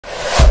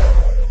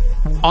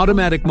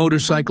Automatic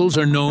motorcycles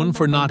are known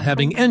for not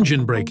having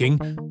engine braking,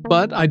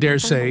 but I dare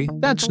say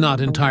that's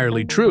not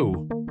entirely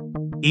true.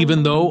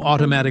 Even though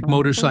automatic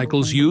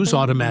motorcycles use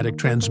automatic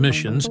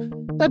transmissions,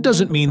 that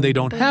doesn't mean they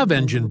don't have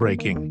engine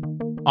braking.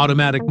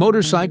 Automatic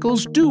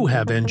motorcycles do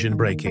have engine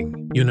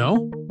braking, you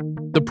know?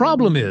 The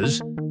problem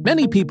is,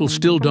 many people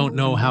still don't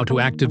know how to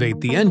activate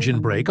the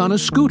engine brake on a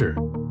scooter.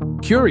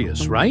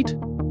 Curious, right?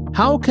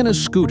 How can a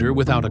scooter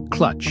without a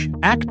clutch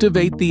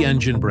activate the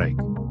engine brake?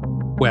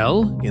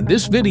 Well, in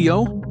this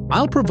video,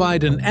 I'll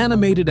provide an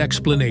animated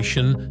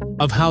explanation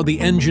of how the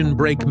engine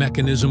brake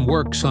mechanism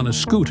works on a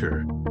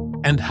scooter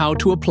and how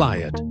to apply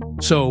it.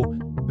 So,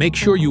 make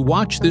sure you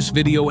watch this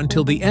video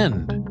until the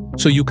end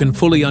so you can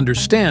fully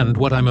understand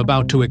what I'm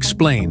about to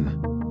explain.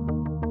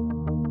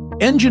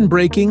 Engine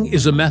braking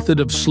is a method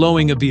of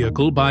slowing a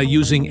vehicle by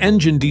using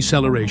engine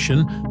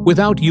deceleration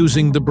without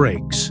using the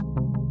brakes.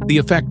 The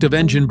effect of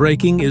engine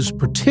braking is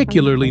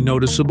particularly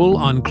noticeable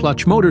on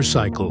clutch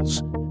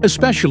motorcycles,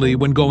 especially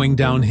when going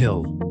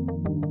downhill.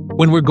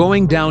 When we're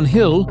going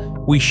downhill,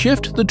 we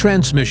shift the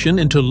transmission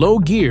into low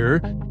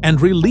gear and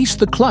release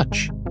the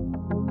clutch.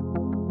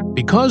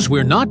 Because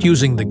we're not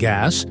using the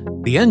gas,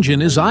 the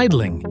engine is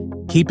idling,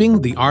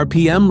 keeping the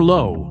RPM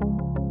low.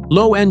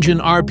 Low engine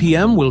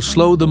RPM will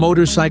slow the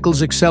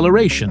motorcycle's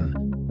acceleration,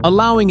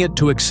 allowing it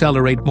to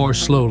accelerate more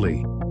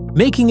slowly,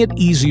 making it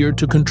easier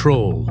to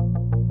control.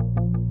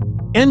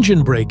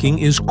 Engine braking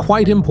is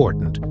quite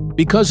important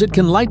because it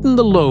can lighten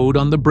the load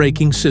on the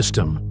braking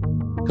system.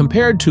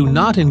 Compared to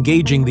not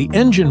engaging the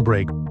engine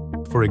brake,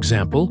 for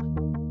example,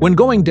 when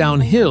going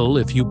downhill,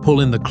 if you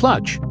pull in the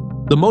clutch,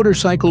 the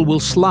motorcycle will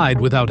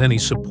slide without any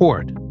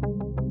support.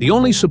 The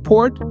only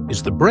support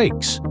is the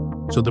brakes,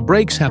 so the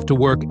brakes have to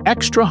work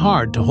extra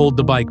hard to hold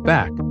the bike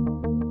back.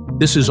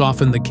 This is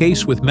often the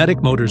case with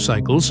medic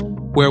motorcycles,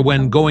 where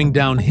when going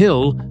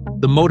downhill,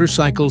 the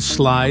motorcycle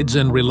slides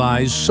and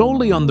relies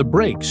solely on the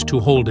brakes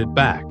to hold it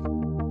back.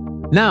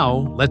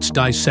 Now, let's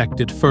dissect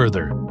it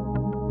further.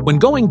 When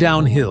going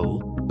downhill,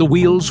 the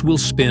wheels will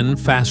spin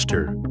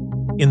faster.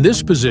 In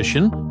this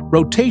position,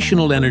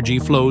 rotational energy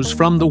flows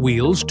from the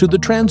wheels to the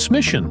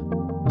transmission,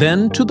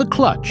 then to the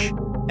clutch,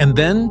 and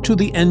then to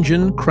the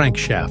engine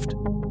crankshaft.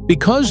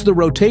 Because the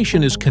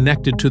rotation is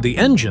connected to the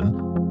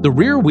engine, the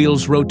rear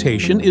wheel's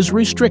rotation is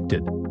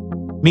restricted,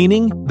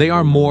 meaning they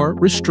are more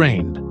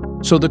restrained.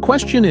 So the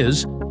question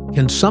is,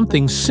 can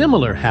something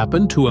similar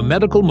happen to a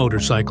medical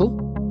motorcycle?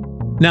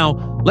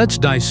 Now, let's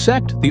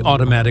dissect the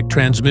automatic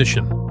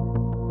transmission.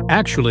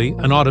 Actually,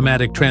 an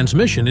automatic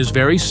transmission is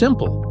very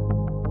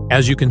simple.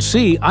 As you can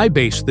see, I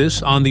based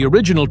this on the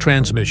original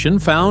transmission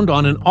found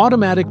on an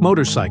automatic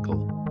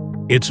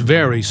motorcycle. It's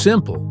very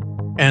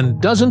simple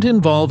and doesn't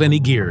involve any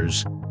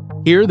gears.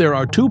 Here there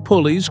are two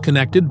pulleys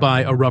connected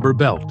by a rubber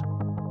belt.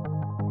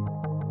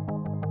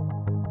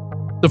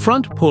 The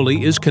front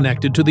pulley is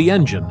connected to the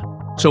engine,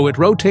 so it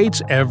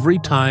rotates every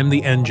time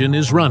the engine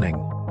is running.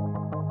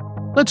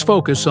 Let's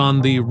focus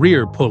on the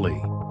rear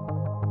pulley.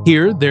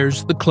 Here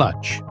there's the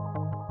clutch.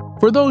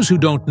 For those who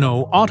don't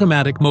know,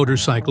 automatic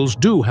motorcycles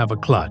do have a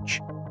clutch.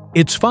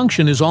 Its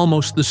function is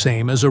almost the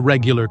same as a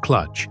regular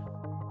clutch,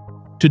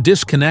 to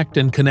disconnect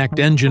and connect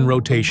engine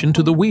rotation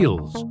to the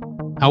wheels.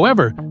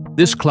 However,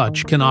 this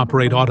clutch can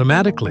operate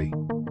automatically.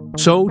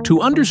 So,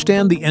 to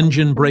understand the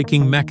engine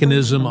braking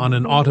mechanism on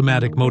an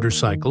automatic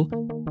motorcycle,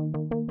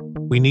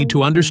 we need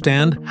to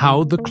understand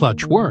how the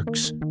clutch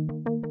works.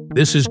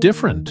 This is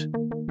different.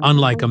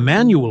 Unlike a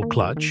manual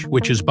clutch,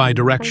 which is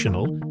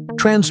bidirectional,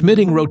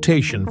 transmitting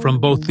rotation from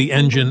both the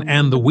engine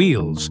and the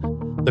wheels,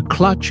 the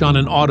clutch on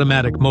an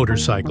automatic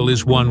motorcycle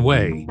is one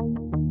way,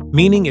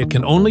 meaning it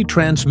can only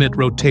transmit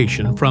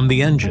rotation from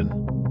the engine.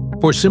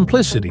 For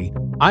simplicity,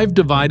 I've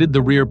divided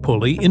the rear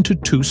pulley into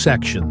two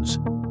sections,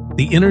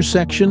 the inner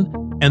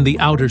section and the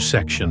outer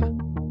section.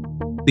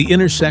 The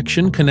inner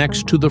section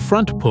connects to the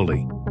front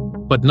pulley,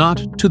 but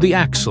not to the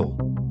axle.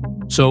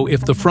 So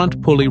if the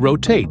front pulley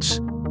rotates,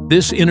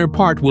 this inner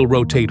part will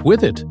rotate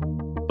with it,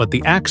 but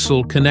the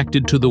axle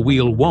connected to the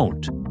wheel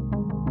won't.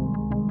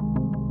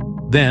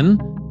 Then,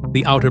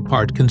 the outer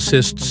part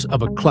consists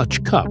of a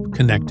clutch cup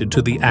connected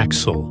to the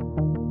axle.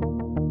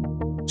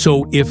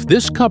 So if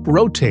this cup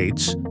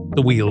rotates,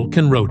 the wheel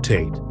can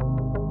rotate.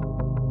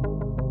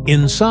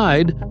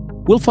 Inside,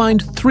 we'll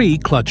find three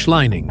clutch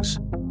linings.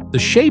 The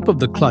shape of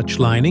the clutch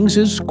linings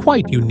is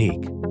quite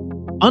unique.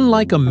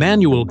 Unlike a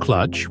manual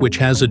clutch, which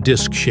has a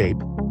disc shape,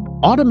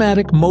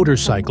 automatic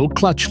motorcycle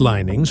clutch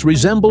linings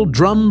resemble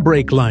drum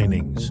brake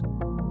linings.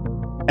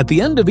 At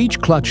the end of each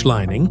clutch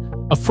lining,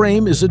 a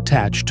frame is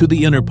attached to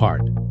the inner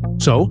part,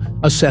 so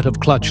a set of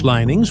clutch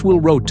linings will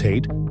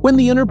rotate when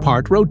the inner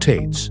part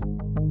rotates.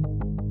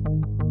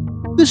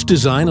 This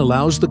design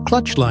allows the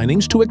clutch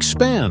linings to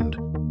expand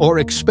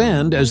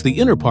as the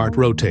inner part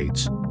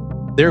rotates.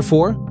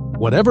 Therefore,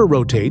 whatever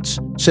rotates,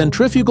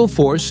 centrifugal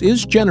force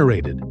is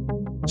generated.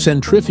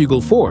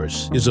 Centrifugal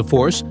force is a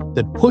force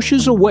that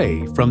pushes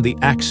away from the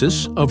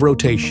axis of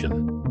rotation.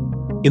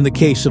 In the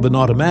case of an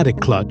automatic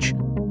clutch,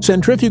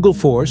 centrifugal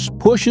force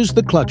pushes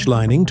the clutch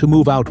lining to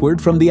move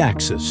outward from the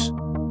axis.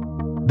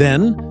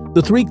 Then,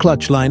 The 3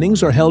 clutch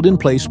linings are held in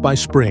place by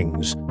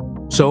springs.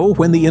 So,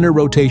 when the inner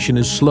rotation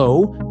is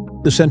slow,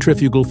 the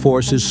centrifugal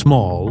force is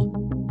small,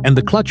 and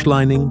the clutch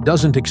lining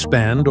doesn't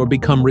expand or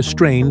become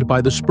restrained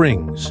by the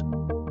springs.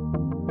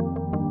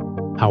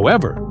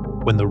 However,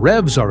 when the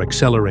revs are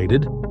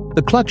accelerated,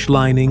 the clutch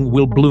lining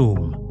will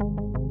bloom.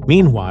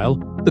 Meanwhile,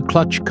 the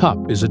clutch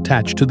cup is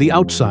attached to the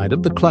outside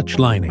of the clutch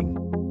lining.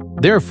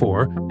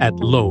 Therefore, at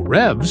low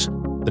revs,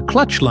 the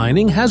clutch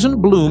lining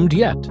hasn't bloomed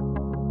yet.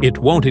 It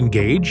won't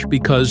engage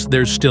because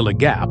there's still a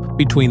gap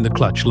between the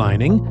clutch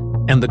lining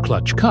and the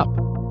clutch cup.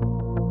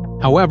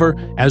 However,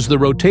 as the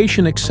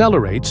rotation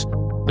accelerates,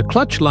 the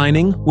clutch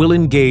lining will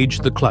engage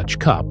the clutch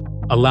cup,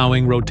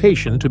 allowing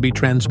rotation to be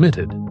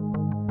transmitted.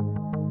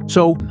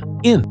 So,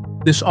 in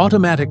this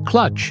automatic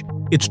clutch,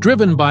 it's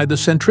driven by the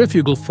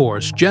centrifugal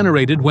force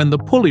generated when the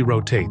pulley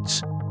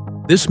rotates.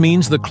 This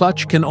means the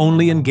clutch can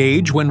only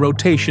engage when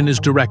rotation is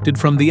directed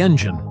from the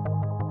engine.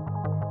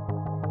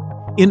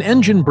 In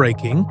engine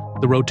braking,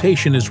 the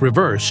rotation is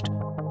reversed,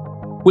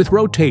 with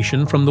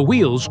rotation from the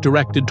wheels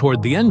directed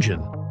toward the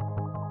engine.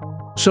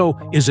 So,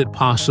 is it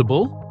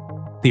possible?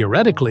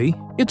 Theoretically,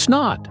 it's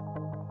not,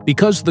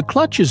 because the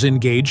clutch is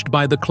engaged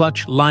by the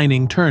clutch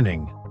lining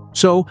turning.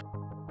 So,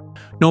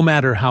 no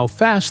matter how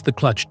fast the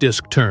clutch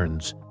disc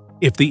turns,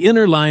 if the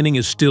inner lining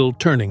is still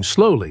turning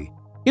slowly,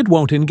 it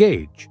won't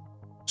engage.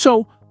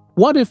 So,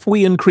 what if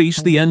we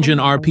increase the engine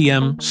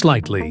RPM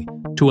slightly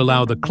to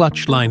allow the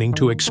clutch lining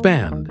to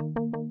expand?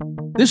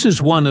 This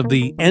is one of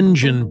the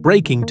engine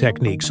braking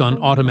techniques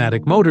on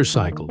automatic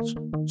motorcycles.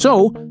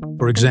 So,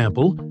 for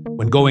example,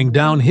 when going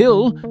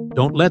downhill,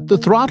 don't let the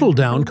throttle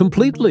down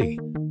completely,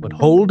 but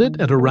hold it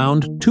at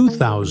around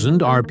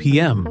 2000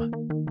 RPM.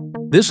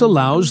 This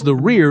allows the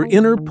rear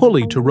inner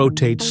pulley to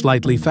rotate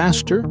slightly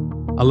faster,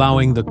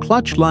 allowing the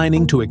clutch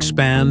lining to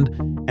expand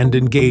and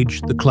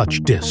engage the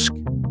clutch disc.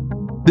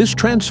 This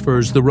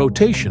transfers the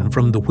rotation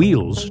from the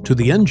wheels to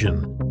the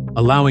engine,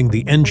 allowing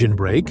the engine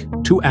brake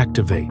to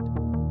activate.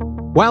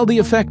 While the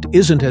effect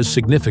isn't as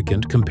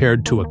significant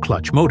compared to a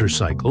clutch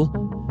motorcycle,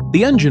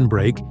 the engine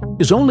brake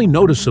is only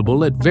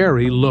noticeable at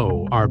very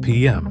low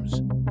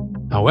RPMs.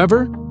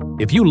 However,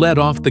 if you let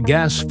off the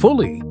gas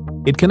fully,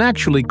 it can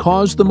actually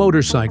cause the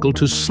motorcycle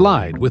to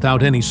slide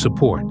without any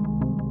support.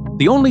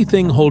 The only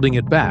thing holding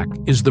it back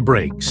is the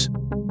brakes.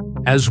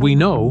 As we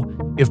know,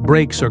 if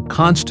brakes are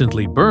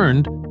constantly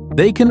burned,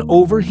 they can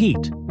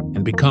overheat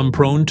and become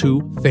prone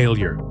to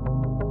failure.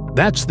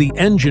 That's the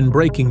engine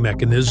braking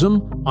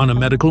mechanism on a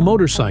medical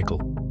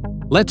motorcycle.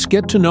 Let's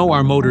get to know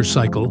our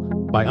motorcycle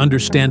by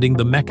understanding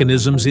the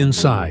mechanisms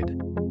inside.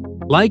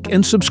 Like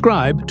and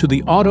subscribe to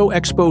the Auto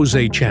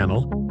Expose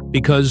channel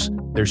because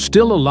there's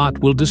still a lot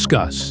we'll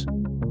discuss.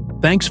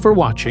 Thanks for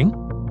watching.